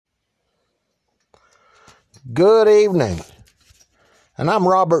Good evening, and I'm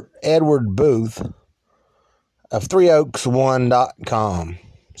Robert Edward Booth of ThreeOaks1.com,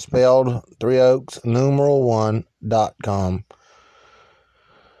 spelled ThreeOaks1.com.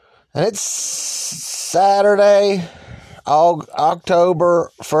 And it's Saturday,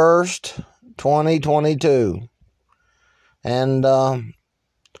 October 1st, 2022. And I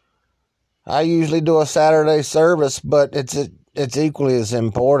usually do a Saturday service, but it's equally as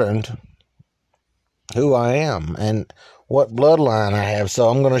important who I am and what bloodline I have. So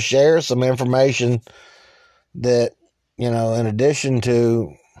I'm going to share some information that, in addition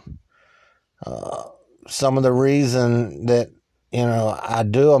to some of the reason that, I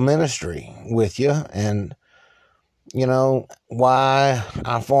do a ministry with you, and, why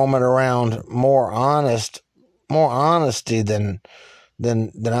I form it around more honesty than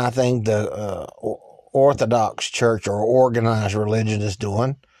I think the Orthodox Church or organized religion is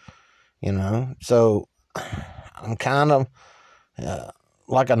doing. So I'm kind of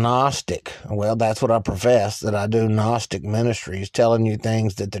like a Gnostic. Well, that's what I profess, that I do Gnostic ministries, telling you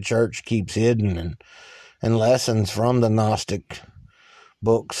things that the church keeps hidden, and lessons from the Gnostic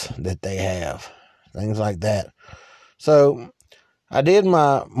books that they have, things like that. So I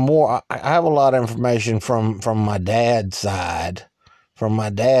have a lot of information from my dad's side. From my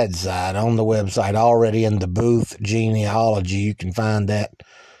dad's side on the website already in the Booth genealogy. You can find that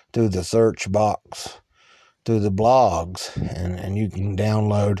through the search box, through the blogs, and you can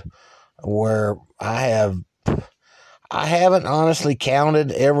download where I haven't honestly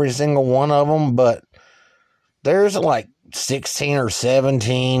counted every single one of them, but there's like 16 or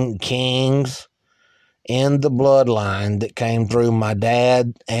 17 kings in the bloodline that came through my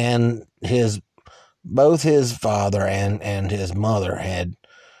dad, and both his father and his mother had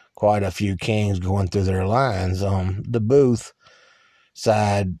quite a few kings going through their lines. The Booth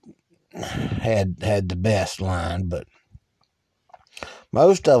side had the best line, but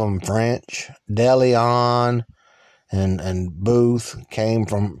most of them French. De Leon and Booth came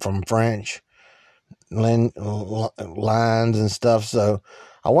from French lines and stuff. So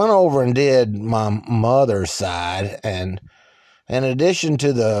I went over and did my mother's side, and in addition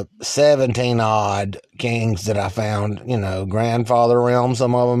to the 17 odd kings that I found, grandfather realm,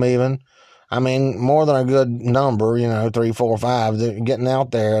 some of them even. I mean, more than a good number, 3, 4, 5. They're getting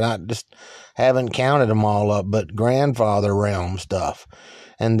out there, and I just haven't counted them all up, but grandfather realm stuff.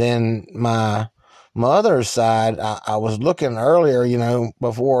 And then my mother's side, I was looking earlier,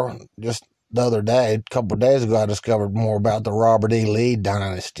 before, just the other day, a couple of days ago, I discovered more about the Robert E. Lee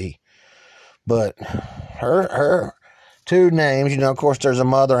dynasty. But her two names, of course, there's a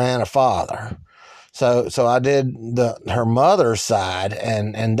mother and a father. So I did her mother's side,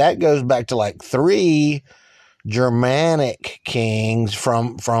 and that goes back to like 3 Germanic kings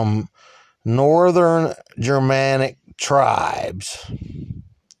from northern Germanic tribes.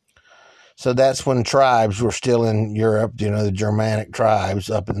 So that's when tribes were still in Europe, the Germanic tribes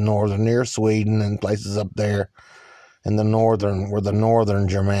up in the northern, near Sweden and places up there in the northern, where the northern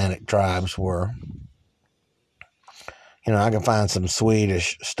Germanic tribes were. I can find some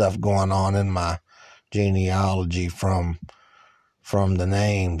Swedish stuff going on in my genealogy from the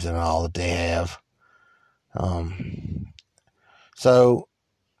names and all that they have. So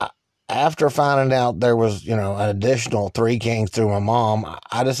after finding out there was, an additional 3 kings through my mom,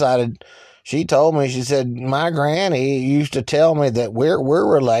 I decided, she told me, she said, my granny used to tell me that we're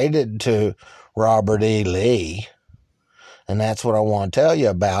related to Robert E. Lee. And that's what I want to tell you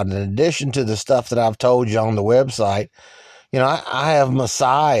about. In addition to the stuff that I've told you on the website, I have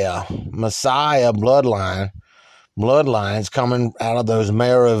Messiah bloodlines coming out of those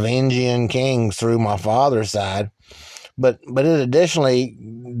Merovingian kings through my father's side. But it additionally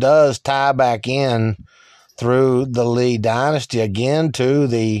does tie back in through the Lee dynasty again to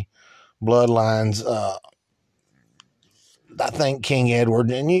the bloodlines. I think King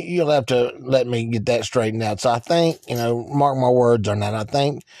Edward, and you'll have to let me get that straightened out. So I think, mark my words on that, I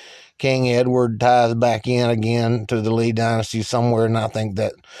think King Edward ties back in again to the Lee dynasty somewhere, and I think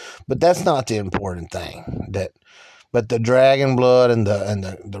that, but that's not the important thing. But the dragon blood and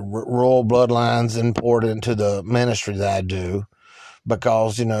the royal bloodline's important to the ministry that I do,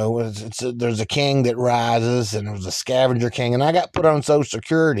 because there's a king that rises, and it was a scavenger king, and I got put on Social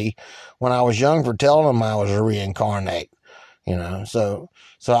Security when I was young for telling them I was a reincarnate. So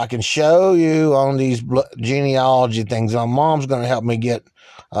I can show you on these genealogy things. My mom's going to help me get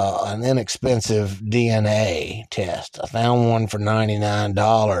an inexpensive DNA test. I found one for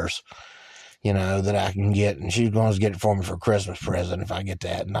 $99, that I can get, and she's going to get it for me for a Christmas present if I get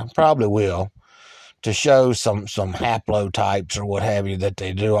that, and I probably will, to show some haplotypes or what have you that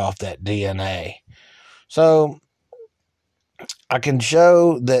they do off that DNA. So I can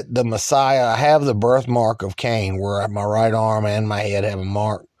show that the Messiah, I have the birthmark of Cain, where my right arm and my head have a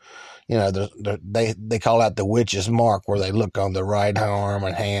mark. You know, they call that the witch's mark, where they look on the right arm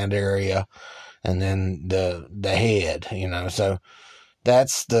and hand area, and then the head. You know, so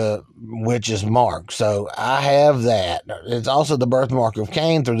that's the witch's mark. So I have that. It's also the birthmark of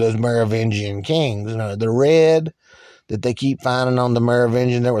Cain through those Merovingian kings. You know, the red that they keep finding on the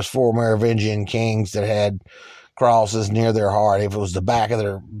Merovingian. There was 4 Merovingian kings that had crosses near their heart. If it was the back of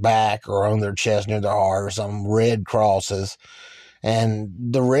their back or on their chest near their heart, or some red crosses. And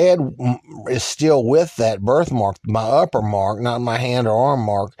the red is still with that birthmark. My upper mark, not my hand or arm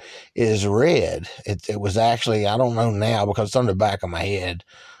mark, is red. It was actually, I don't know now because it's on the back of my head,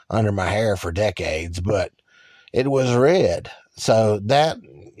 under my hair for decades, but it was red. So that,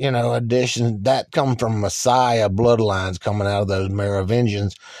 that come from Messiah bloodlines coming out of those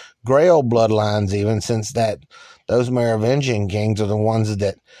Merovingians, Grail bloodlines even, since those Merovingian kings are the ones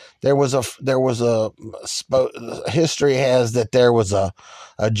that history has that there was a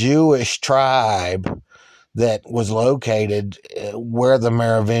Jewish tribe that was located where the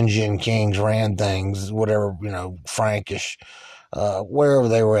Merovingian kings ran things, whatever, Frankish, wherever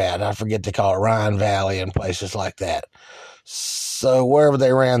they were at. I forget to call it Rhine Valley and places like that. So wherever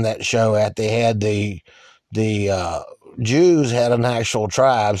they ran that show at, they had the Jews had an actual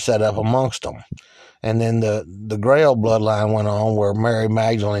tribe set up amongst them. And then the Grail bloodline went on, where Mary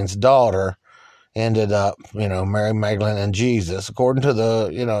Magdalene's daughter ended up, Mary Magdalene and Jesus, according to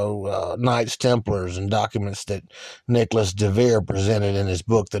the, Knights Templars and documents that Nicholas de Vere presented in his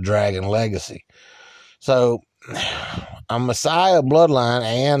book, The Dragon Legacy. So I'm Messiah bloodline,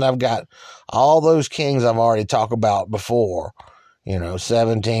 and I've got all those kings I've already talked about before,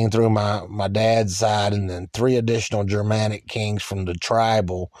 17 through my dad's side, and then 3 additional Germanic kings from the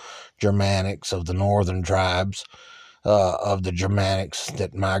tribal Germanics of the northern tribes of the Germanics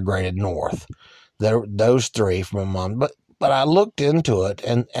that migrated north. Those 3 from my mom. But I looked into it,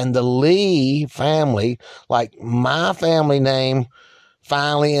 and the Lee family, like my family name,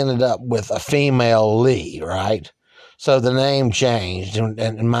 finally ended up with a female Lee, right? So the name changed,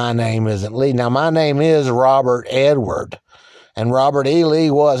 and my name isn't Lee. Now, my name is Robert Edward, and Robert E.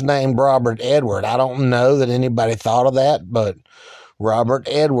 Lee was named Robert Edward. I don't know that anybody thought of that, but Robert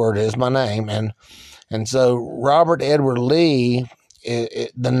Edward is my name. And so Robert Edward Lee,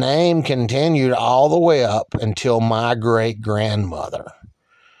 the name continued all the way up until my great-grandmother.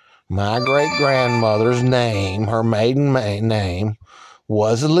 My great-grandmother's name, her maiden name,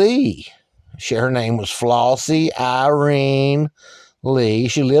 was Lee. Her name was Flossie Irene Lee.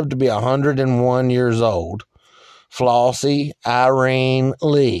 She lived to be 101 years old. Flossie Irene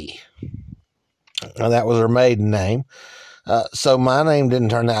Lee. Now, that was her maiden name. So my name didn't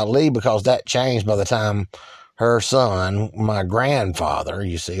turn out Lee because that changed by the time her son, my grandfather,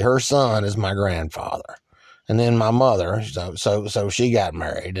 you see, her son is my grandfather. And then my mother, so she got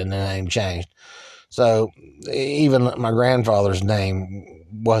married and the name changed. So even my grandfather's name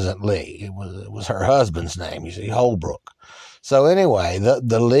wasn't Lee. It was her husband's name, you see, Holbrook. So anyway,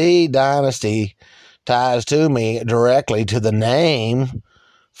 the Lee dynasty ties to me directly to the name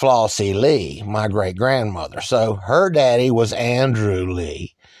Flossie Lee, my great-grandmother. So her daddy was Andrew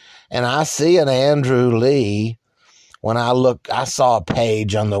Lee. And I see an Andrew Lee when I saw a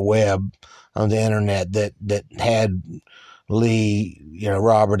page on the web, on the internet, that had Lee,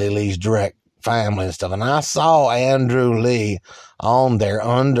 Robert E. Lee's direct family and stuff. And I saw Andrew Lee on there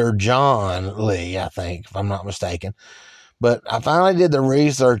under John Lee, I think, if I'm not mistaken. But I finally did the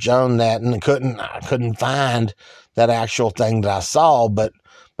research on that and I couldn't find that actual thing that I saw, but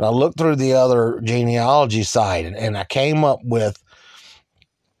I looked through the other genealogy site and I came up with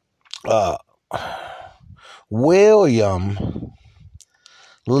William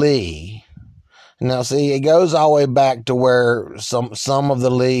Lee. Now, see, it goes all the way back to where some of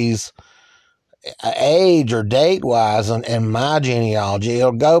the Lees, age or date-wise, in my genealogy,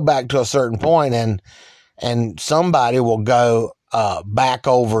 it'll go back to a certain point, and somebody will go back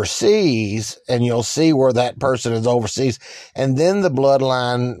overseas, and you'll see where that person is overseas, and then the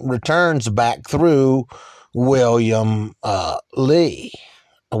bloodline returns back through William Lee.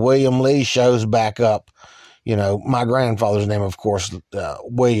 William Lee shows back up, my grandfather's name, of course,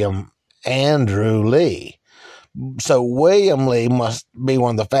 William Andrew Lee. So William Lee must be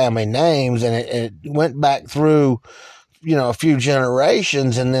one of the family names, and it went back through, a few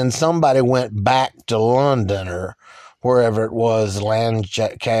generations, and then somebody went back to London or wherever it was,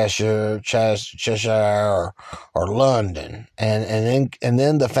 Lancashire, Cheshire, or London, and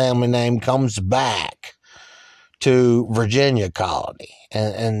then the family name comes back to Virginia colony,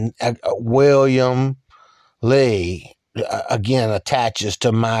 and William Lee, again, attaches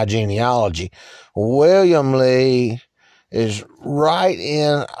to my genealogy. William Lee is right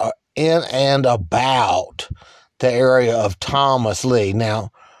in and about the area of Thomas Lee.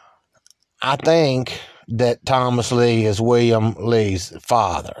 Now, I think that Thomas Lee is William Lee's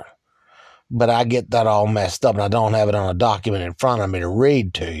father, but I get that all messed up, and I don't have it on a document in front of me to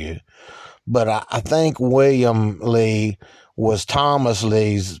read to you. But I think William Lee was Thomas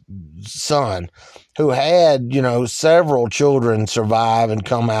Lee's son, who had, several children survive and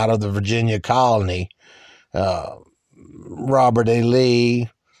come out of the Virginia colony. Robert E. Lee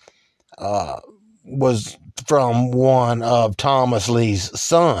was from one of Thomas Lee's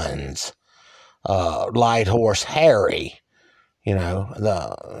sons, Light Horse Harry.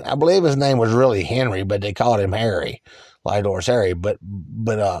 I believe his name was really Henry, but they called him Harry, Light Horse Harry. But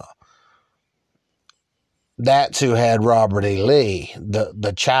that's who had Robert E. Lee,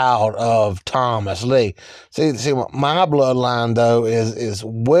 the child of Thomas Lee. See, my bloodline though is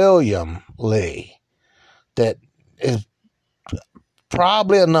William Lee, that is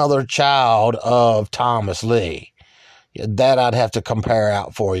probably another child of Thomas Lee. That I'd have to compare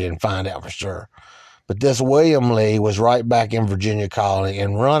out for you and find out for sure. But this William Lee was right back in Virginia colony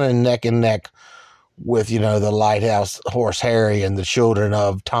and running neck and neck with, the Lighthouse Horse Harry and the children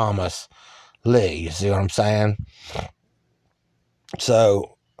of Thomas Lee. You see what I'm saying?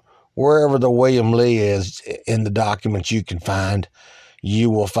 So wherever the William Lee is in the documents you can find, you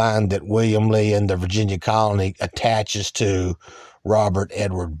will find that William Lee in the Virginia colony attaches to Robert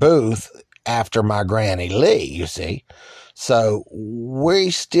Edward Booth after my Granny Lee, you see. So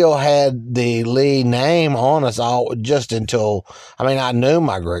we still had the Lee name on us all just until, I knew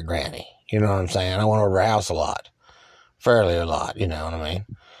my great granny, you know what I'm saying? I went over her house fairly a lot, you know what I mean?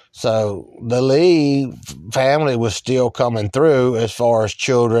 So the Lee family was still coming through as far as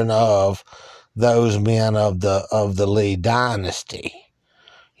children of those men of the Lee dynasty.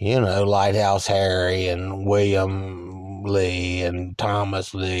 Lighthouse Harry and William Lee and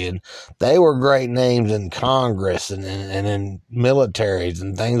Thomas Lee, and they were great names in Congress and in militaries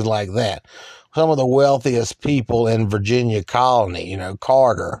and things like that. Some of the wealthiest people in Virginia colony,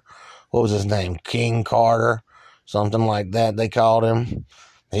 Carter, what was his name? King Carter, something like that they called him.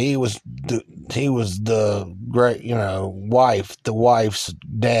 He was the great, the wife's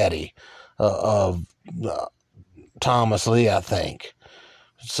daddy of Thomas Lee, I think.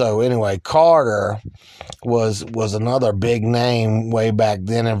 So anyway, Carter was another big name way back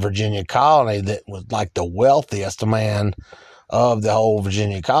then in Virginia colony that was like the wealthiest man of the whole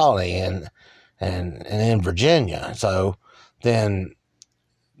Virginia colony and in Virginia. So then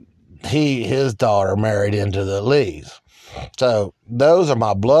his daughter married into the Lees. So those are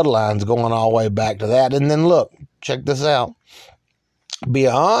my bloodlines going all the way back to that. And then look, check this out.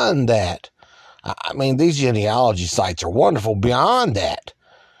 Beyond that, these genealogy sites are wonderful. Beyond that,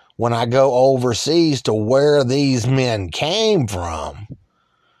 when I go overseas to where these men came from,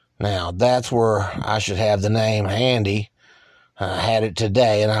 now that's where I should have the name handy. I had it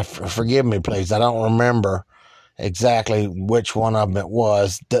today, and forgive me, please. I don't remember exactly which one of them it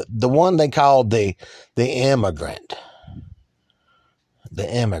was. The one they called the immigrant.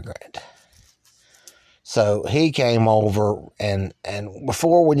 The immigrant. So he came over, and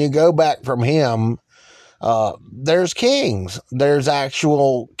before, when you go back from him, there's kings. There's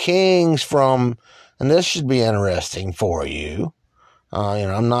actual kings from, and this should be interesting for you.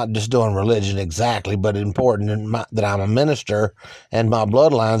 I'm not just doing religion exactly, but important that I'm a minister and my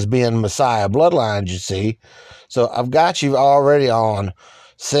bloodlines being Messiah bloodlines, you see. So I've got you already on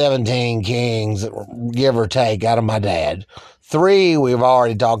 17 kings, give or take, out of my dad. 3, we've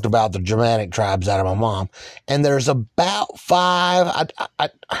already talked about the Germanic tribes out of my mom. And there's about 5.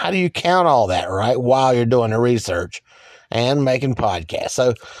 How do you count all that, right? While you're doing the research and making podcasts.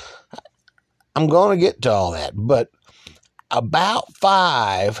 So I'm going to get to all that. But about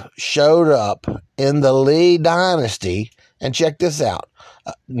 5 showed up in the Lee dynasty. And check this out.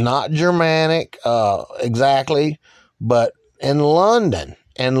 Not Germanic exactly, but in London,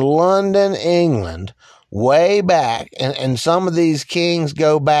 England, way back, and some of these kings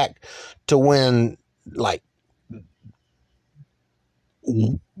go back to when, like,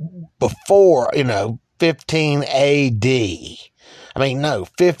 before, 15 AD.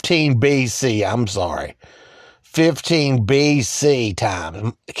 15 BC, I'm sorry. 15 BC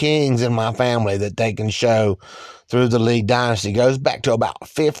times. Kings in my family that they can show through the Lee dynasty goes back to about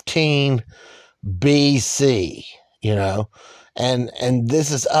 15 BC, And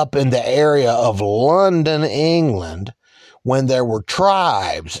this is up in the area of London, England, when there were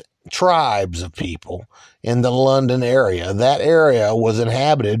tribes of people in the London area. That area was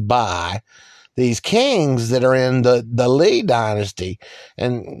inhabited by these kings that are in the Lee dynasty.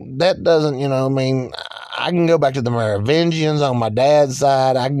 And that doesn't, I mean, I can go back to the Merovingians on my dad's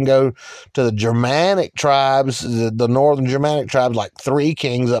side. I can go to the Germanic tribes, the northern Germanic tribes, like 3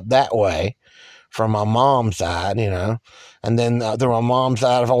 kings up that way from my mom's side, And then through my mom's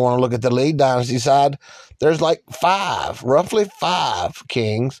side, if I want to look at the Lee dynasty side, there's like roughly 5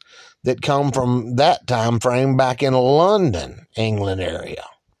 kings that come from that time frame back in London, England area.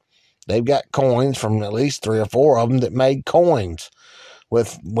 They've got coins from at least 3 or 4 of them that made coins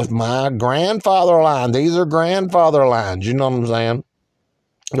with my grandfather line. These are grandfather lines, you know what I'm saying?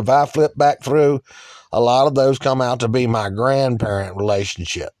 If I flip back through, a lot of those come out to be my grandparent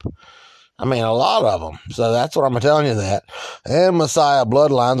relationship. I mean, a lot of them. So that's what I'm telling you that. And Messiah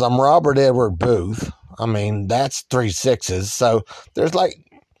bloodlines, I'm Robert Edward Booth. I mean, that's 3 6s. So there's like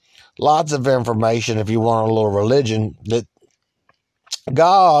lots of information if you want a little religion. That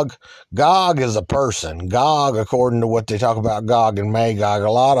Gog is a person. Gog, according to what they talk about Gog and Magog, a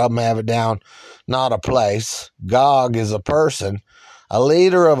lot of them have it down, not a place. Gog is a person, a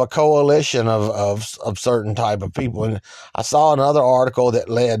leader of a coalition of certain type of people. And I saw another article that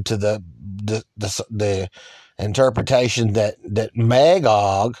led to the interpretation that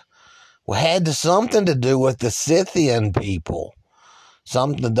Magog had something to do with the Scythian people.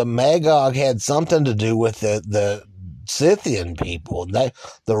 The Magog had something to do with the Scythian people. The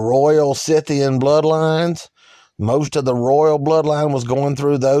royal Scythian bloodlines. Most of the royal bloodline was going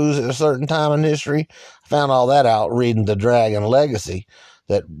through those at a certain time in history. I found all that out reading The Dragon Legacy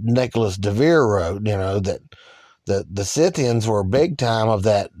that Nicholas DeVere wrote, that the Scythians were big time of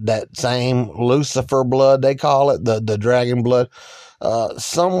that same Lucifer blood, they call it, the dragon blood.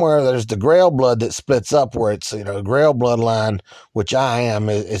 Somewhere there's the Grail blood that splits up where it's, Grail bloodline, which I am,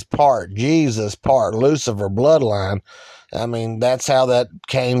 is part Jesus, part Lucifer bloodline. I mean, that's how that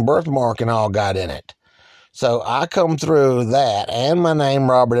Cain birthmark and all got in it. So I come through that, and my name,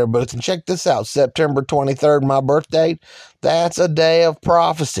 Robert Edward Booth. And check this out, September 23rd, my birth date, that's a day of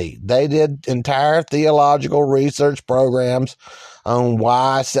prophecy. They did entire theological research programs on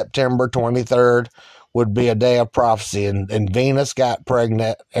why September 23rd would be a day of prophecy. And Venus got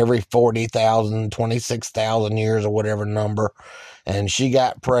pregnant every 40,000, 26,000 years or whatever number. And she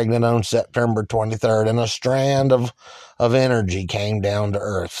got pregnant on September 23rd, and a strand of energy came down to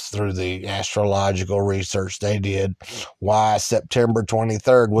Earth through the astrological research they did. Why September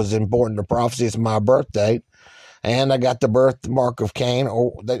 23rd was important to prophecy. It's my birth date. And I got the birthmark of Cain,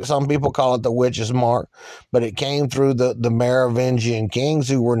 or some people call it the witch's mark, but it came through the Merovingian kings,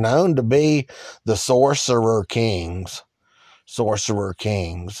 who were known to be the sorcerer kings. So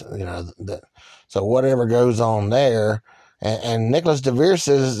whatever goes on there. And Nicholas DeVere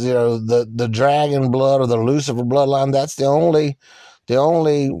says, the dragon blood or the Lucifer bloodline, that's the only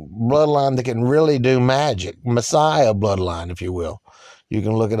bloodline that can really do magic. Messiah bloodline, if you will. You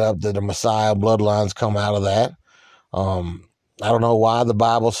can look it up, that the Messiah bloodlines come out of that. I don't know why the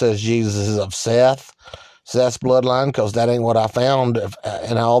Bible says Jesus is of Seth's bloodline, because that ain't what I found.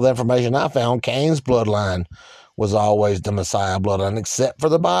 And all the information I found, Cain's bloodline was always the Messiah bloodline, except for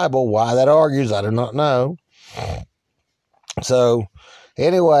the Bible. Why that argues, I do not know. So,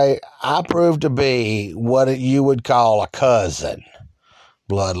 anyway, I proved to be what you would call a cousin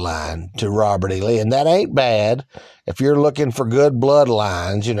bloodline to Robert E. Lee. And that ain't bad if you're looking for good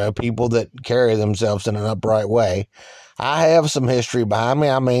bloodlines, people that carry themselves in an upright way. I have some history behind me.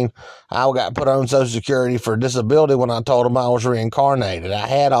 I mean, I got put on Social Security for disability when I told them I was reincarnated. I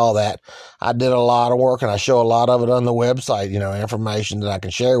had all that. I did a lot of work, and I show a lot of it on the website, information that I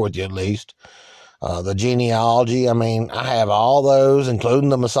can share with you at least. The genealogy, I mean, I have all those, including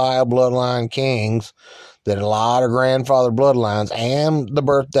the Messiah bloodline kings, that a lot of grandfather bloodlines, and the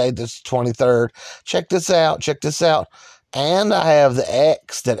birth date, that's 23rd. Check this out. And I have the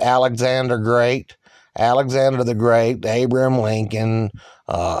X that Alexander the Great, Abraham Lincoln,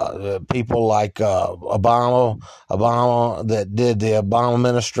 people like Obama that did the Obama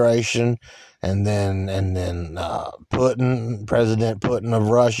administration, and then Putin, President Putin of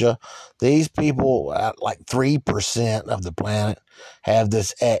Russia. These people, like 3% of the planet, have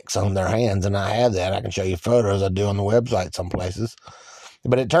this X on their hands, and I have that. I can show you photos I do on the website some places.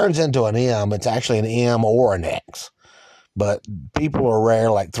 But it turns into an M. It's actually an M or an X. But people are rare,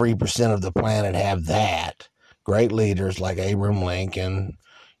 like 3% of the planet have that. Great leaders like Abraham Lincoln,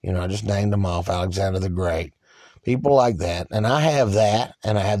 I just named them off, Alexander the Great. People like that. And I have that,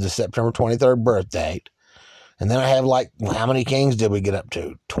 and I have the September 23rd birth date. And then I have, how many kings did we get up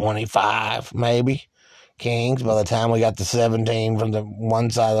to? 25, maybe, kings. By the time we got to 17 from the one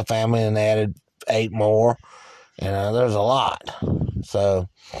side of the family and added 8 more, there's a lot. So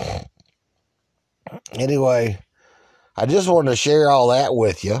Anyway, I just wanted to share all that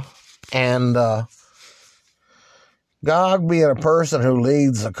with you. And God being a person who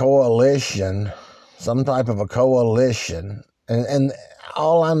leads a coalition, some type of a coalition, and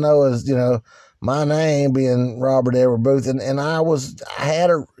all I know is, my name being Robert Edward Booth, and I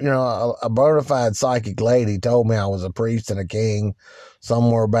had a bona fide psychic lady told me I was a priest and a king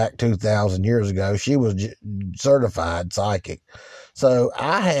somewhere back 2,000 years ago. She was certified psychic. So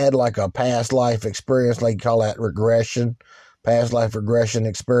I had like a past life experience, like you call that regression, past life regression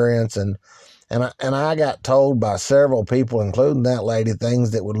experience. And I got told by several people, including that lady,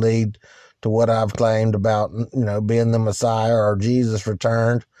 things that would lead to what I've claimed about, being the Messiah or Jesus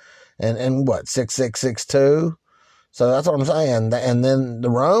returned. And what, 6662? So that's what I'm saying. And then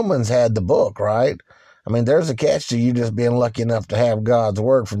the Romans had the book, right? I mean, there's a catch to you just being lucky enough to have God's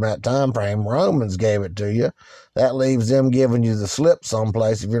word from that time frame. Romans gave it to you. That leaves them giving you the slip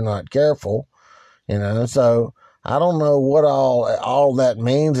someplace if you're not careful, So I don't know what all that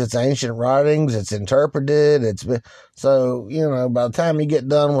means. It's ancient writings. It's interpreted. So, by the time you get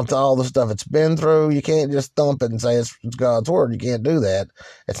done with all the stuff it's been through, you can't just thump it and say it's God's word. You can't do that.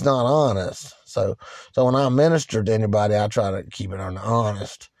 It's not honest. So when I minister to anybody, I try to keep it on the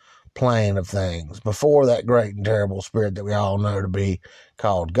honest plane of things before that great and terrible spirit that we all know to be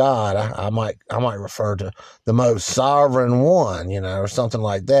called God. I might refer to the most sovereign one, or something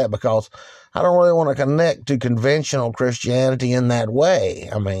like that, because I don't really want to connect to conventional Christianity in that way.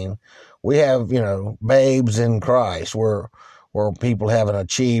 I mean, we have, babes in Christ where people haven't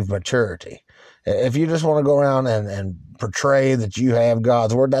achieved maturity. If you just want to go around and portray that you have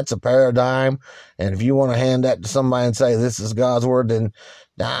God's word, that's a paradigm. And if you want to hand that to somebody and say this is God's word, then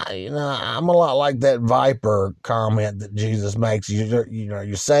I'm a lot like that viper comment that Jesus makes.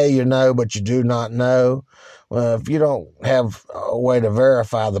 You say you know, but you do not know. Well, if you don't have a way to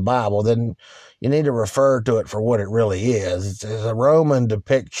verify the Bible, then you need to refer to it for what it really is. It's a Roman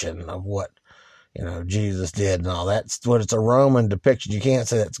depiction of what, Jesus did and all. That's what it's a Roman depiction. You can't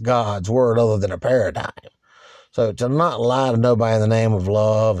say that's God's word other than a paradigm. So to not lie to nobody in the name of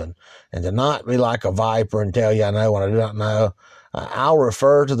love and to not be like a viper and tell you I know when I do not know, I'll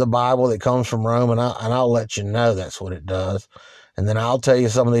refer to the Bible that comes from Rome, and I'll let you know that's what it does. And then I'll tell you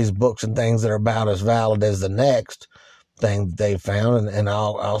some of these books and things that are about as valid as the next thing that they found, and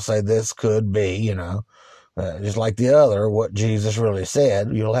I'll say this could be, just like the other, what Jesus really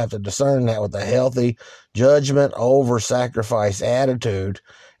said. You'll have to discern that with a healthy judgment over sacrifice attitude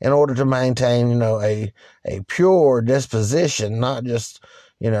in order to maintain, a pure disposition, not just,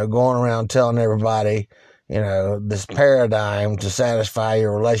 going around telling everybody, this paradigm to satisfy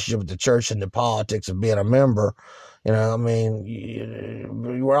your relationship with the church and the politics of being a member. We're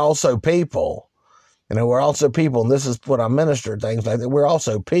also people. We're also people, and this is what I minister, things like that. We're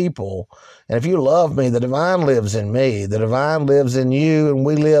also people. And if you love me, the divine lives in me. The divine lives in you, and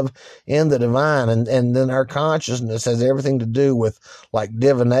we live in the divine. And then our consciousness has everything to do with, like,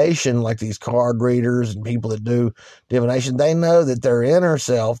 divination, like these card readers and people that do divination. They know that their inner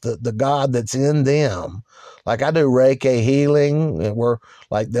self, the God that's in them, like I do Reiki healing, where,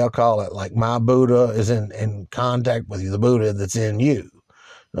 like, they'll call it, like, my Buddha is in contact with you, the Buddha that's in you.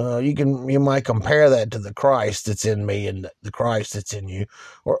 You might compare that to the Christ that's in me and the Christ that's in you,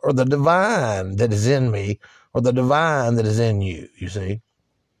 or the divine that is in me, or the divine that is in you. You see,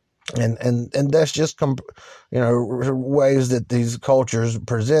 and that's just ways that these cultures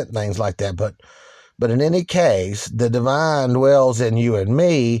present things like that. But in any case, the divine dwells in you and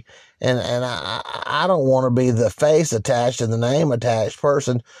me, and I don't want to be the face attached and the name attached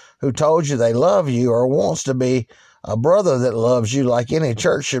person who told you they love you or wants to be a brother that loves you, like any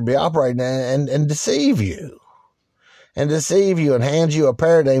church should be operating, and deceive you. And deceive you and hand you a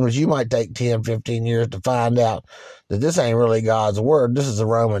paradigm which you might take 10, 15 years to find out that this ain't really God's word. This is a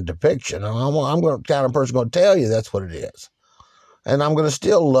Roman depiction. I'm going to kind of person going to tell you that's what it is. And I'm going to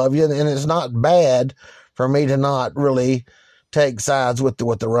still love you. And it's not bad for me to not really take sides with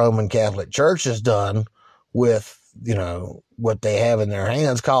what the Roman Catholic Church has done with, what they have in their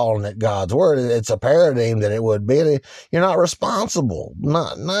hands, calling it God's word. It's a paradigm that it would be. You're not responsible.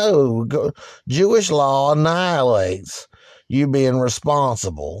 Jewish law annihilates you being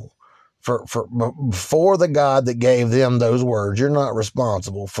responsible for the God that gave them those words. You're not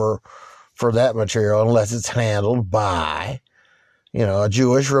responsible for that material unless it's handled by, a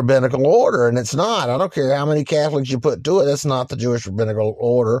Jewish rabbinical order. And it's not. I don't care how many Catholics you put to it. That's not the Jewish rabbinical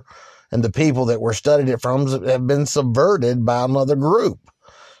order. And the people that were studied it from have been subverted by another group.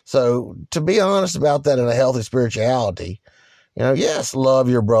 So to be honest about that in a healthy spirituality, yes, love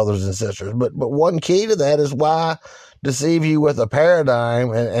your brothers and sisters. But one key to that is why deceive you with a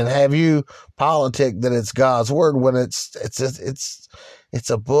paradigm and have you politic that it's God's word when it's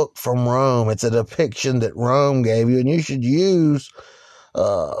a book from Rome. It's a depiction that Rome gave you, and you should use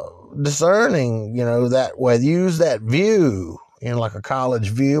discerning, that way. Use that view, like a college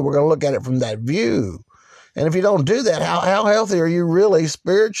view. We're going to look at it from that view. And if you don't do that, how healthy are you really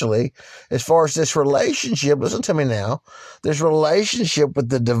spiritually as far as this relationship? Listen to me now. This relationship with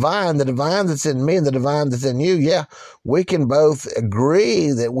the divine that's in me and the divine that's in you. Yeah, we can both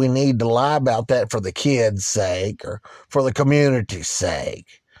agree that we need to lie about that for the kids' sake or for the community's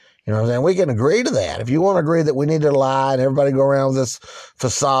sake. You know what I'm saying? We can agree to that. If you want to agree that we need to lie and everybody go around with this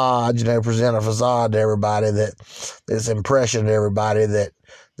facade, present a facade to everybody, this impression to everybody that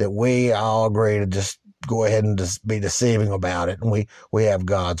we all agree to just go ahead and just be deceiving about it, and we have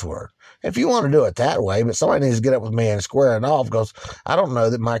God's word. If you want to do it that way, but somebody needs to get up with me and square it off, because I don't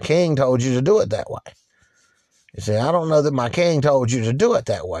know that my king told you to do it that way. You see, I don't know that my king told you to do it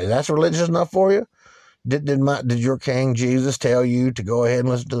that way. That's religious enough for you? Did your King Jesus tell you to go ahead and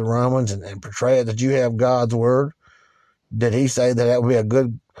listen to the Romans and portray it that you have God's word? Did he say that would be a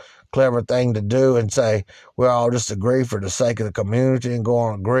good, clever thing to do and say, we all just agree for the sake of the community and go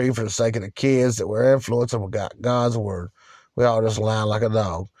on and agree for the sake of the kids that we're influencing with God's word? We all just lie like a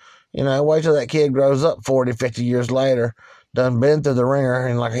dog. Wait till that kid grows up 40, 50 years later, done been through the ringer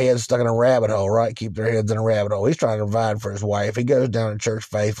and like a head stuck in a rabbit hole, right? Keep their heads in a rabbit hole. He's trying to provide for his wife. He goes down to church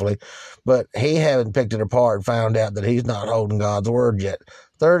faithfully, but he haven't picked it apart and found out that he's not holding God's word yet.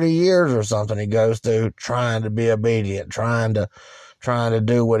 30 years or something he goes through trying to be obedient, trying to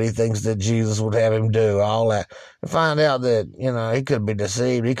do what he thinks that Jesus would have him do, all that. And find out that, he could be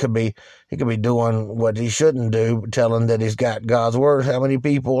deceived. He could be doing what he shouldn't do, telling that he's got God's word. How many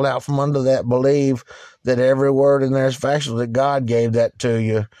people out from under that believe that every word in there is factual, that God gave that to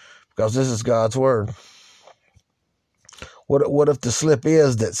you because this is God's word? What if the slip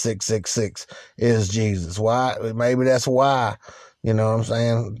is that 666 is Jesus? Why? Maybe that's why. You know what I'm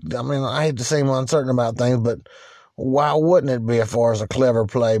saying? I mean, I hate to seem uncertain about things, but why wouldn't it be as far as a clever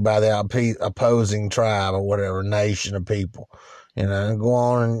play by the opposing tribe or whatever nation of people? Go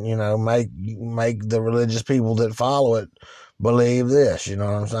on and, make the religious people that follow it believe this, you know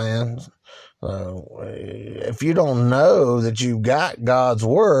what I'm saying? So if you don't know that you've got God's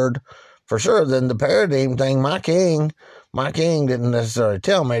word for sure, then the paradigm thing, my king didn't necessarily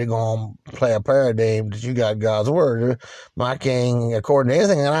tell me to go on play a paradigm that you got God's word. My king, according to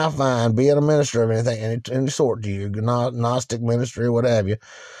anything that I find, being a minister of anything, any sort to you, Gnostic ministry, what have you,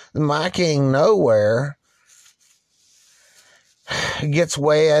 my king nowhere gets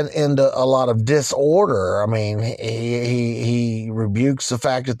way into a lot of disorder. I mean, he rebukes the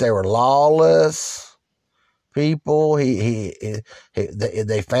fact that they were lawless people. They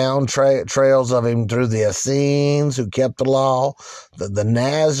found trails of him through the Essenes who kept the law, the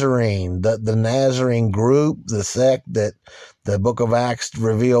Nazarene, the Nazarene group, the sect that the book of Acts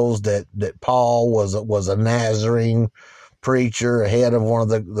reveals that Paul was a Nazarene preacher, head of one of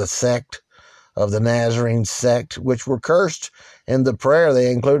the sect of the Nazarene sect, which were cursed in the prayer.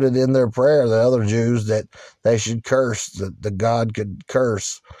 They included in their prayer, the other Jews, that they should curse, that the God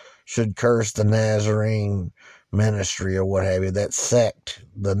should curse the Nazarene ministry or what have you, that sect,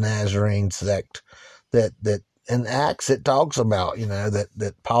 the Nazarene sect, that in Acts it talks about,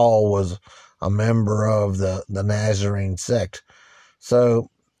 that Paul was a member of the Nazarene sect.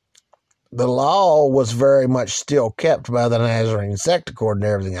 So the law was very much still kept by the Nazarene sect, according to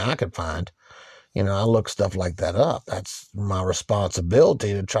everything I could find. I look stuff like that up. That's my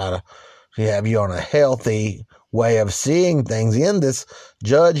responsibility to try to have you on a healthy way of seeing things in this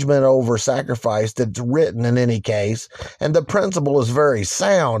judgment over sacrifice that's written in any case. And the principle is very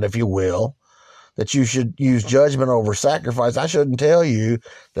sound, if you will, that you should use judgment over sacrifice. I shouldn't tell you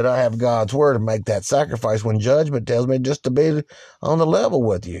that I have God's word to make that sacrifice when judgment tells me just to be on the level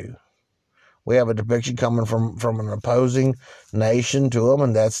with you. We have a depiction coming from an opposing nation to them,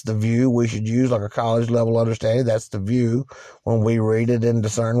 and that's the view we should use, like a college level understanding. That's the view when we read it and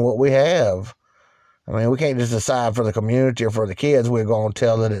discern what we have. I mean, we can't just decide for the community or for the kids. We're going to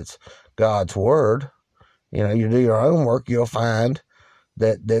tell that it's God's word. You do your own work, you'll find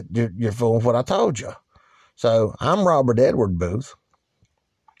that you're fooling what I told you. So I'm Robert Edward Booth.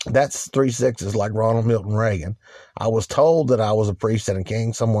 That's 3 6s like Ronald Milton Reagan. I was told that I was a priest and a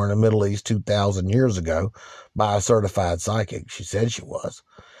king somewhere in the Middle East 2,000 years ago by a certified psychic. She said she was.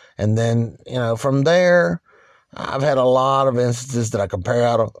 And then, from there, I've had a lot of instances that I compare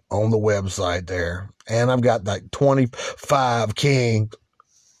out on the website there. And I've got like 25 kings.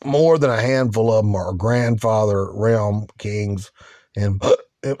 More than a handful of them are grandfather realm kings in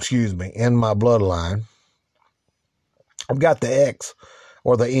my bloodline. I've got the X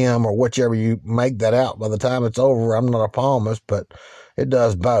or the M or whichever you make that out. By the time it's over, I'm not a palmist, but it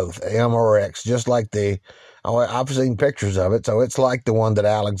does both, M or X, just like I've seen pictures of it, so it's like the one that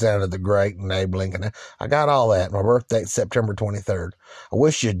Alexander the Great and Abe Lincoln. I got all that. My birthday's September 23rd. I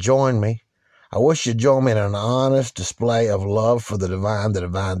wish you'd join me. I wish you'd join me in an honest display of love for the divine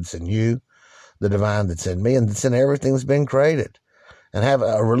that's in you, the divine that's in me, and that's in everything that's been created. And have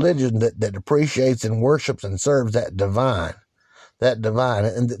a religion that appreciates and worships and serves that divine,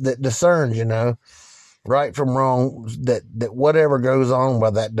 and that discerns, right from wrong, that whatever goes on by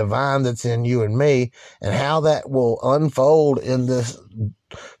that divine that's in you and me, and how that will unfold in this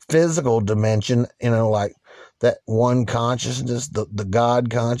physical dimension, like that one consciousness, the God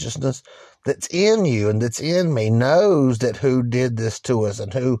consciousness that's in you and that's in me, knows that who did this to us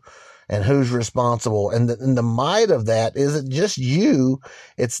and who's responsible. And the might of that isn't just you,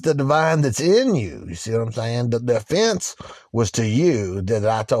 it's the divine that's in you. You see what I'm saying? The offense was to you that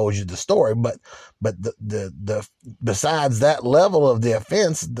I told you the story, but the besides that level of the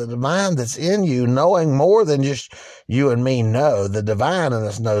offense, the divine that's in you, knowing more than just you and me know, the divine in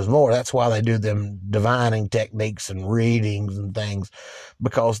us knows more. That's why they do them divining techniques and readings and things,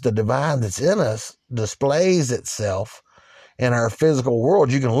 because the divine that's in us displays itself in our physical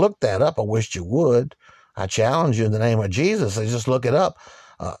world. You can look that up. I wish you would. I challenge you in the name of Jesus. Just look it up.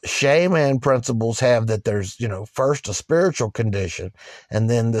 Shaman principles have that there's, first a spiritual condition, and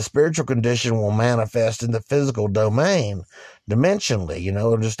then the spiritual condition will manifest in the physical domain, dimensionally,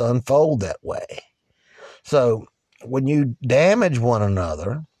 it'll just unfold that way. So when you damage one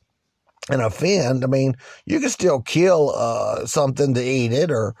another and offend, you can still kill something to eat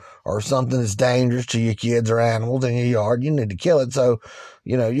it, or something that's dangerous to your kids or animals in your yard. You need to kill it. So,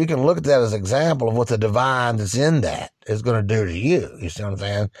 you can look at that as an example of what the divine that's in that is going to do to you. You see what I'm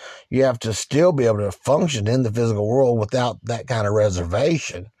saying? You have to still be able to function in the physical world without that kind of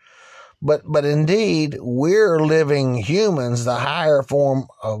reservation. But indeed, we're living humans, the higher form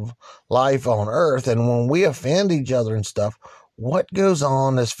of life on earth. And when we offend each other and stuff, what goes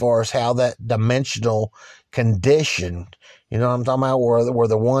on as far as how that dimensional condition, what I'm talking about, where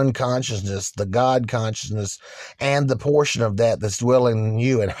the one consciousness, the God consciousness, and the portion of that that's dwelling in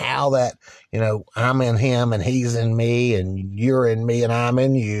you, and how that, I'm in him and he's in me, and you're in me and I'm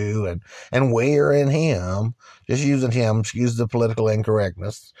in you, and we're in him, just using him, excuse the political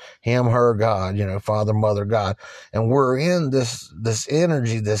incorrectness, him, her, God, Father, Mother, God, and we're in this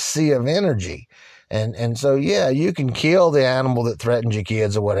energy, this sea of energy. And so, yeah, you can kill the animal that threatens your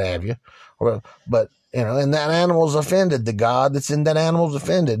kids or what have you. But, and that animal's offended. The God that's in that animal's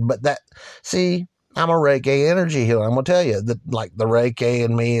offended. But I'm a Reiki energy healer. I'm going to tell you that, like, the Reiki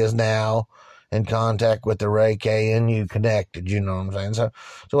in me is now in contact with the Reiki in you connected. You know what I'm saying? So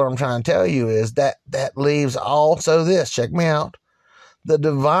what I'm trying to tell you is that leaves also this. Check me out. The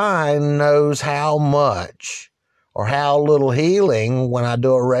divine knows how much or how little healing, when I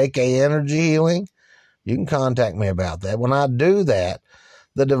do a Reiki energy healing, you can contact me about that. When I do that,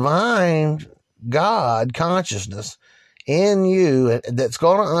 the divine God consciousness in you that's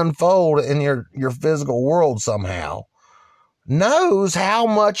going to unfold in your physical world somehow knows how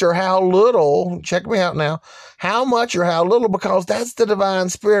much or how little, check me out now, how much or how little, because that's the divine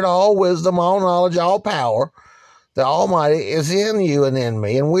spirit, all wisdom, all knowledge, all power. The Almighty is in you and in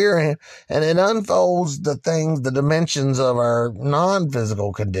me, and and it unfolds the things, the dimensions of our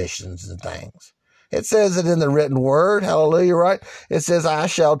non-physical conditions and things. It says it in the written word, hallelujah, right? It says, I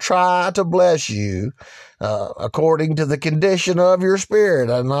shall try to bless you according to the condition of your spirit.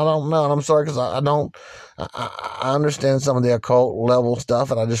 And I don't know, and I'm sorry, because I understand some of the occult level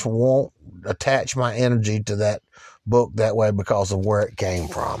stuff, and I just won't attach my energy to that book that way because of where it came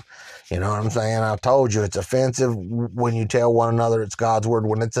from. You know what I'm saying? I told you it's offensive when you tell one another it's God's word,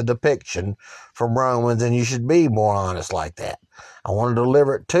 when it's a depiction from Romans, and you should be more honest like that. I want to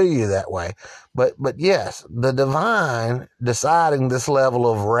deliver it to you that way. But yes, the divine deciding this level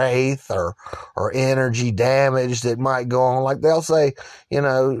of wraith or energy damage that might go on, like they'll say,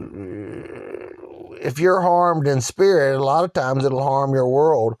 if you're harmed in spirit, a lot of times it'll harm your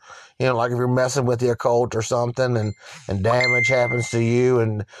world. Like if you're messing with the occult or something, and damage happens to you,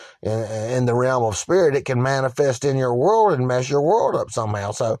 and in the realm of spirit, it can manifest in your world and mess your world up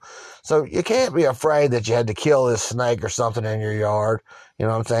somehow. So you can't be afraid that you had to kill this snake or something in your yard. You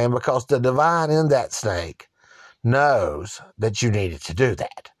know what I'm saying? Because the divine in that snake knows that you needed to do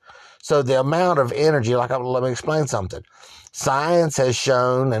that. So the amount of energy, let me explain something. Science has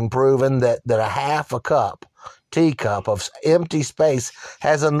shown and proven that a half a teacup of empty space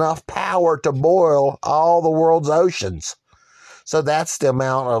has enough power to boil all the world's oceans. So that's the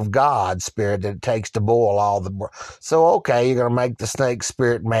amount of God spirit that it takes to boil all the. So, okay, you're going to make the snake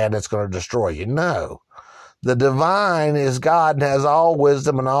spirit mad that's going to destroy you. No. The divine is God and has all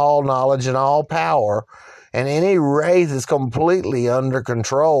wisdom and all knowledge and all power. And any wraith is completely under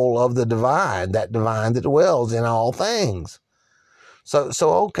control of the divine, that divine that dwells in all things. So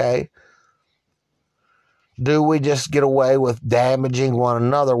okay. Do we just get away with damaging one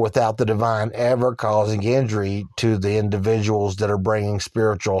another without the divine ever causing injury to the individuals that are bringing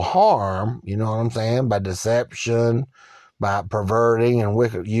spiritual harm? You know what I'm saying? By deception, by perverting and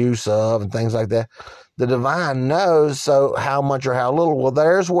wicked use of and things like that. The divine knows, so how much or how little. Well,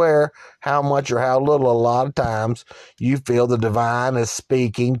 there's where how much or how little a lot of times you feel the divine is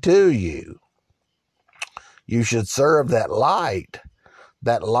speaking to you. You should serve that light.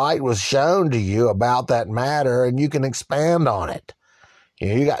 That light was shown to you about that matter, and you can expand on it.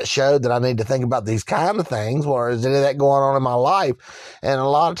 You got showed that I need to think about these kind of things. Well, is any of that going on in my life? And a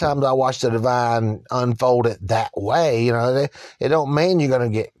lot of times I watch the divine unfold it that way. It don't mean you're going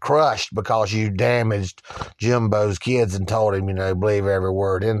to get crushed because you damaged Jimbo's kids and told him, believe every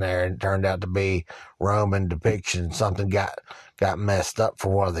word in there. And it turned out to be Roman depiction. Something got messed up for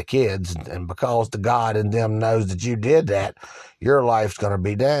one of the kids. And because the God in them knows that you did that, your life's going to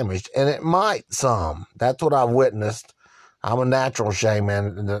be damaged. And it might some. That's what I've witnessed. I'm a natural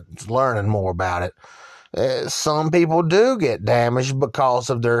shaman that's learning more about it. Some people do get damaged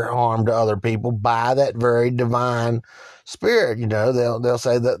because of their harm to other people by that very divine spirit. They'll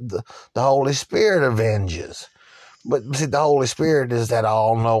say that the Holy Spirit avenges. But see, the Holy Spirit is that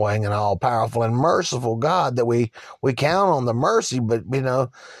all-knowing and all-powerful and merciful God that we count on the mercy. But,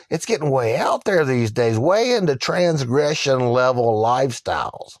 it's getting way out there these days, way into transgression level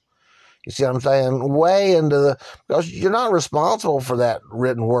lifestyles. You see what I'm saying? Way into because you're not responsible for that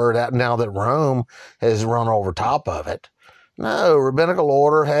written word out now that Rome has run over top of it. No, rabbinical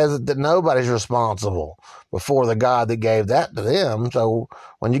order has it that nobody's responsible before the God that gave that to them. So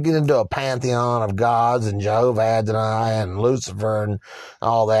when you get into a pantheon of gods and Jehovah Adonai and Lucifer and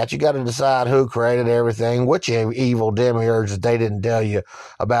all that, you got to decide who created everything, which evil demiurge that they didn't tell you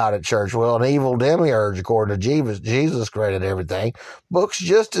about at church. Well, an evil demiurge, according to Jesus created everything. Book's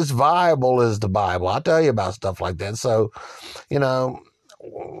just as viable as the Bible. I tell you about stuff like that. So,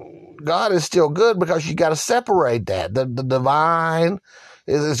 God is still good because you got to separate that. The divine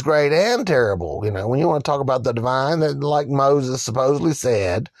is great and terrible. When you want to talk about the divine, that like Moses supposedly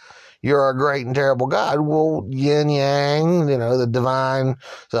said, you're a great and terrible God. Well, yin yang, the divine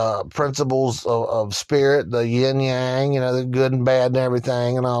principles of spirit, the yin yang, the good and bad and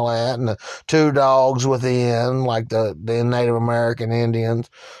everything and all that, and the two dogs within, like the Native American Indians,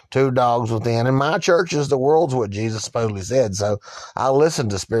 two dogs within. And my church is the world's what Jesus supposedly said. So I listen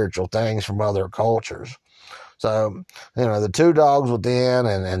to spiritual things from other cultures. So, the two dogs within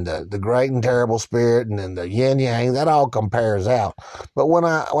and the great and terrible spirit and then the yin yang, that all compares out. But when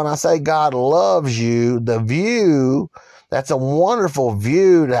I say God loves you, the view, that's a wonderful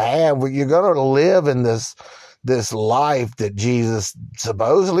view to have where you're going to live in this life that Jesus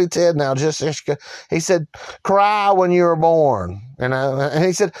supposedly said. Now, he said, cry when you were born, and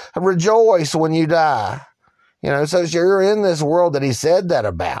he said, rejoice when you die. So you're in this world that he said that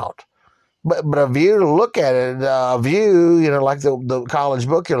about. But a view to look at it, a view, like the college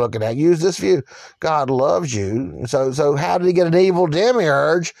book you're looking at, use this view. God loves you. So how did he get an evil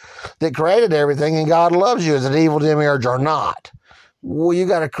demiurge that created everything and God loves you? Is it an evil demiurge or not? Well, you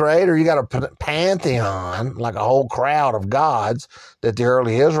got a creator, you got a pantheon, like a whole crowd of gods that the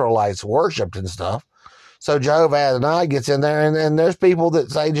early Israelites worshipped and stuff. So Jehovah Adonai gets in there, and there's people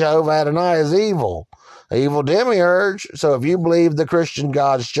that say Jehovah Adonai is evil. Evil demiurge. So if you believe the Christian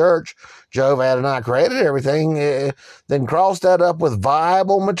God's church, Jehovah Adonai created everything, then cross that up with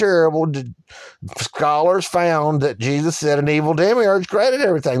viable material. Scholars found that Jesus said an evil demiurge created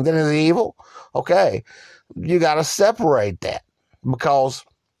everything. Then is he evil? Okay. You got to separate that because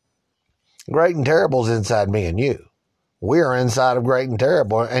great and terrible is inside me and you. We are inside of great and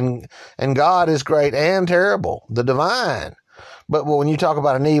terrible, and God is great and terrible, the divine. But when you talk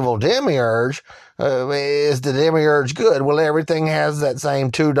about an evil demiurge, is the demiurge good? Well, everything has that same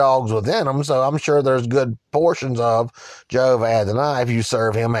two dogs within them, so I'm sure there's good portions of Jehovah Adonai if you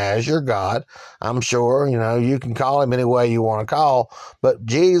serve him as your God. I'm sure, you can call him any way you want to call, but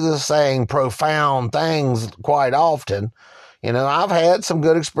Jesus saying profound things quite often. I've had some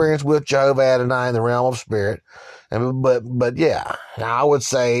good experience with Jehovah Adonai in the realm of spirit, but yeah, I would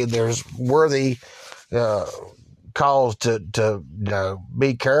say there's worthy cause to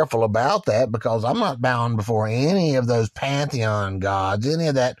be careful about that, because I'm not bound before any of those pantheon gods, any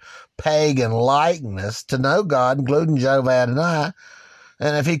of that pagan likeness to know God, including Jehovah Adonai.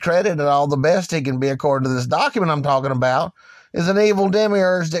 And if he credited all, the best he can be, according to this document I'm talking about, is an evil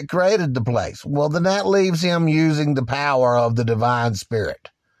demiurge that created the place. Well, then that leaves him using the power of the divine spirit.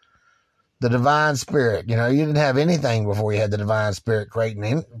 The divine spirit. You didn't have anything before you had the divine spirit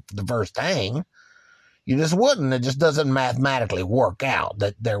creating the first thing. You just wouldn't. It just doesn't mathematically work out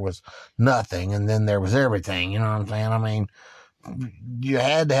that there was nothing and then there was everything. You know what I'm saying? I mean, you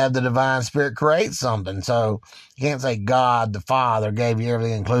had to have the divine spirit create something. So you can't say God the Father gave you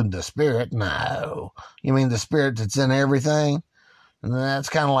everything, including the spirit. No. You mean the spirit that's in everything? And that's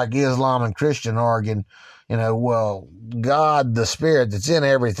kind of like Islam and Christian arguing, well, God, the spirit that's in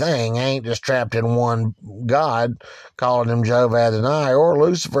everything, ain't just trapped in one God, calling him Jehovah Adonai, or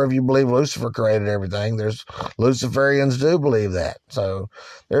Lucifer, if you believe Lucifer created everything. There's Luciferians do believe that. So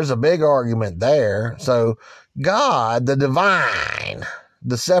there's a big argument there. So God, the divine,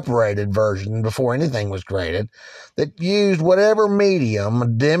 the separated version before anything was created, that used whatever medium, a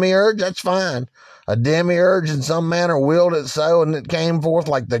demiurge, that's fine. A demiurge in some manner willed it so, and it came forth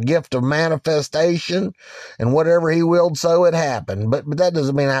like the gift of manifestation, and whatever he willed so, it happened. But that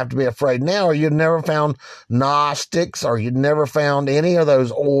doesn't mean I have to be afraid now, or you'd never found Gnostics, or you'd never found any of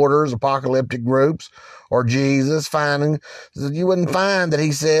those orders, apocalyptic groups, or Jesus you wouldn't find that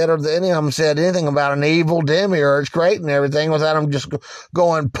he said, or that any of them said anything about an evil demiurge creating everything without him just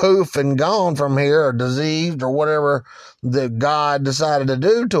going poof and gone from here, or diseased, or whatever the God decided to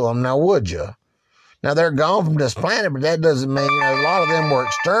do to him. Now, would you? Now, they're gone from this planet, but that doesn't mean, a lot of them were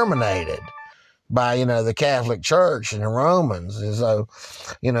exterminated by, the Catholic Church and the Romans. And so,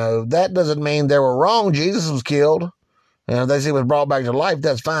 that doesn't mean they were wrong. Jesus was killed. If they say he was brought back to life,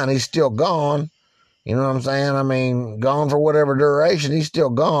 that's fine. He's still gone. You know what I'm saying? I mean, gone for whatever duration. He's still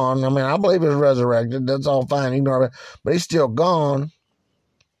gone. I mean, I believe he was resurrected. That's all fine. Ignore it. But he's still gone.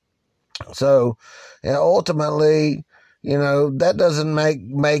 So, ultimately, that doesn't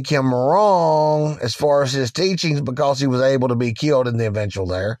make him wrong as far as his teachings, because he was able to be killed in the eventual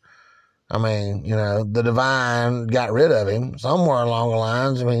there. I mean, the divine got rid of him somewhere along the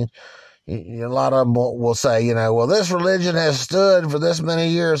lines. I mean, a lot of them will say, well, this religion has stood for this many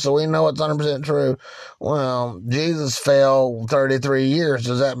years, so we know it's 100% true. Well, Jesus fell 33 years.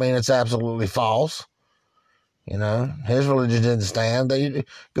 Does that mean it's absolutely false? His religion didn't stand.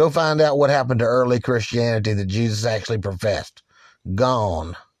 Go find out what happened to early Christianity that Jesus actually professed.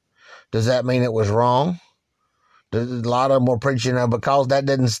 Gone. Does that mean it was wrong? A lot of them were preaching, because that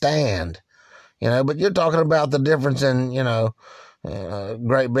didn't stand. But you're talking about the difference in, a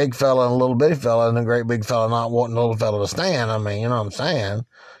great big fella and a little bitty fella, and a great big fella not wanting a little fella to stand. I mean, you know what I'm saying?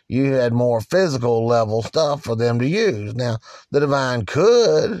 You had more physical level stuff for them to use. Now, the divine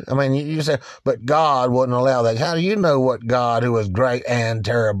could. I mean, you say, but God wouldn't allow that. How do you know what God, who is great and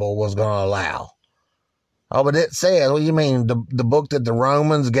terrible, was going to allow? Oh, but it says, what do you mean? The book that the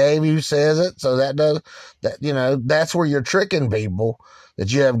Romans gave you says it? So that's where you're tricking people,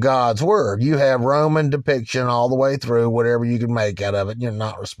 that you have God's word. You have Roman depiction all the way through, whatever you can make out of it. You're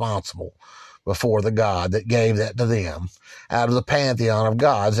not responsible before the God that gave that to them out of the pantheon of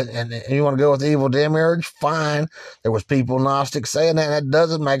gods. And you want to go with the evil demiurge? Fine. There was people, Gnostics, saying that. That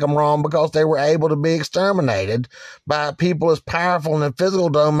doesn't make them wrong, because they were able to be exterminated by people as powerful in the physical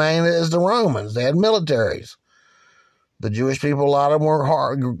domain as the Romans. They had militaries. The Jewish people, a lot of them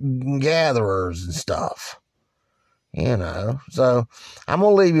were gatherers and stuff. So I'm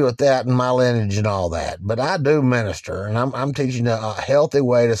going to leave you with that and my lineage and all that. But I do minister, and I'm teaching a healthy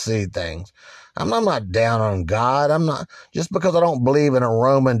way to see things. I'm not down on God. I'm not, just because I don't believe in a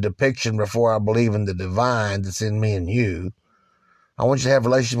Roman depiction before I believe in the divine that's in me and you. I want you to have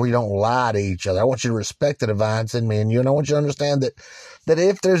relationships where you don't lie to each other. I want you to respect the divine that's in me and you. And I want you to understand that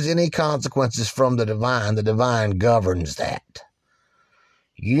if there's any consequences from the divine governs that.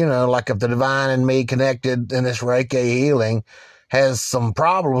 Like if the divine and me connected in this Reiki healing has some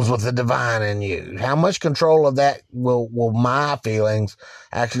problems with the divine in you, how much control of that will my feelings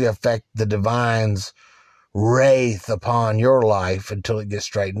actually affect the divine's wraith upon your life until it gets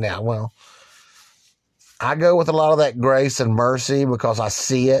straightened out? Well, I go with a lot of that grace and mercy because I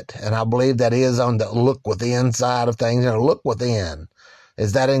see it, and I believe that is on the look within side of things. Look within.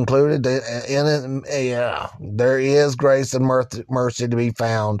 Is that included in it? Yeah, there is grace and mercy to be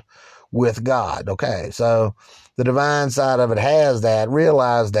found with God. Okay, so the divine side of it has that,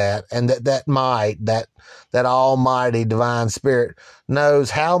 realize that, and that almighty divine spirit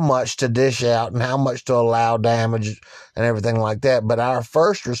knows how much to dish out and how much to allow damage and everything like that. But our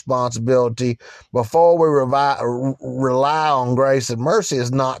first responsibility before we rely on grace and mercy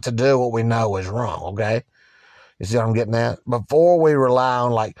is not to do what we know is wrong, okay? You see what I'm getting at? Before we rely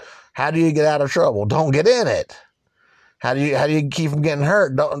on, like, How do you get out of trouble? Don't get in it. How do you keep from getting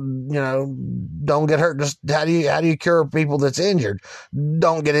hurt? Don't get hurt. Just how do you cure people that's injured?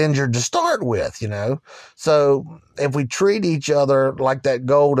 Don't get injured to start with, So if we treat each other like that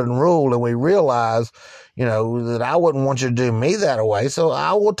golden rule and we realize, that I wouldn't want you to do me that way. So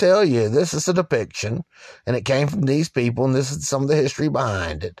I will tell you, this is a depiction and it came from these people and this is some of the history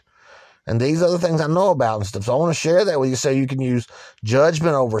behind it. And these are the things I know about and stuff. So I want to share that with you so you can use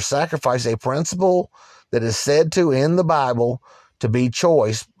judgment over sacrifice, a principle that is said to in the Bible to be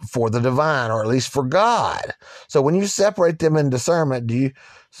choice for the divine, or at least for God. So when you separate them in discernment, do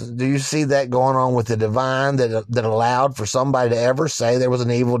you see that going on with the divine that allowed for somebody to ever say there was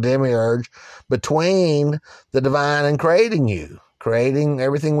an evil demiurge between the divine and creating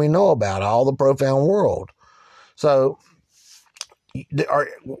everything we know about, all the profound world? So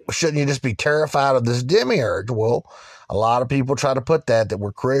shouldn't you just be terrified of this demiurge? Well, a lot of people try to put that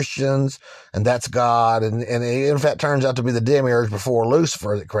we're Christians and that's God. And if that turns out to be the demiurge before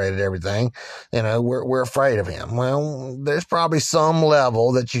Lucifer that created everything, we're afraid of him. Well, there's probably some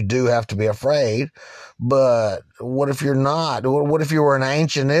level that you do have to be afraid. But what if you're not? What if you were an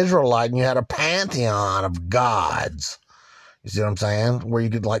ancient Israelite and you had a pantheon of gods? You see what I'm saying? Where you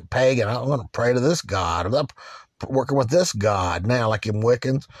could pagan, I'm going to pray to this God. I'm not working with this God now, like in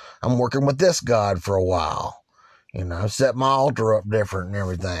Wiccans. I'm working with this God for a while. Set my altar up different and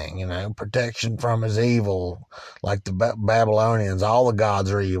everything, protection from his evil, like the Babylonians. All the gods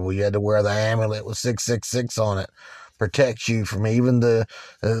are evil. You had to wear the amulet with 666 on it. Protects you from even the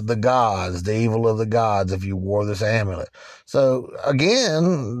gods, the evil of the gods, if you wore this amulet. So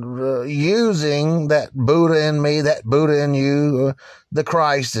again, using that Buddha in me, that Buddha in you, the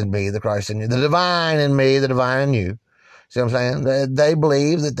Christ in me, the Christ in you, the divine in me, the divine in you. See what I'm saying? They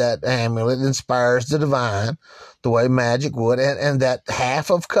believe that amulet inspires the divine the way magic would, and that half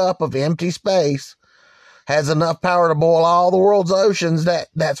of cup of empty space has enough power to boil all the world's oceans.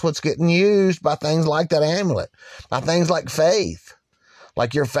 That's what's getting used by things like that amulet, by things like faith.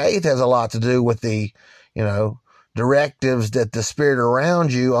 Like your faith has a lot to do with the, directives that the spirit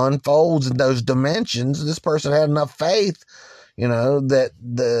around you unfolds in those dimensions. This person had enough faith, that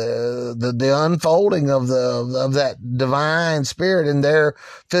the unfolding of that divine spirit in their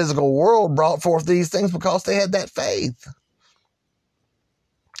physical world brought forth these things because they had that faith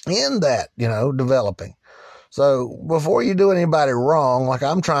in that, developing. So before you do anybody wrong, like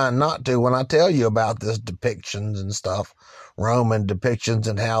I'm trying not to when I tell you about this depictions and stuff, Roman depictions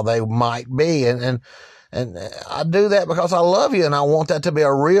and how they might be. And I do that because I love you and I want that to be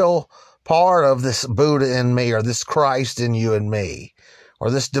a real part of this Buddha in me, or this Christ in you and me, or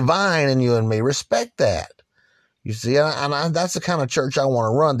this divine in you and me. Respect that. You see, and that's the kind of church I want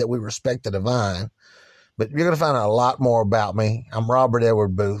to run, that we respect the divine. But you're going to find out a lot more about me. I'm Robert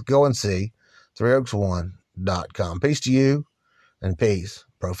Edward Booth. Go and see 3oaks1.com. Peace to you and peace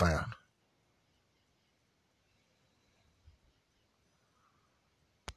profound.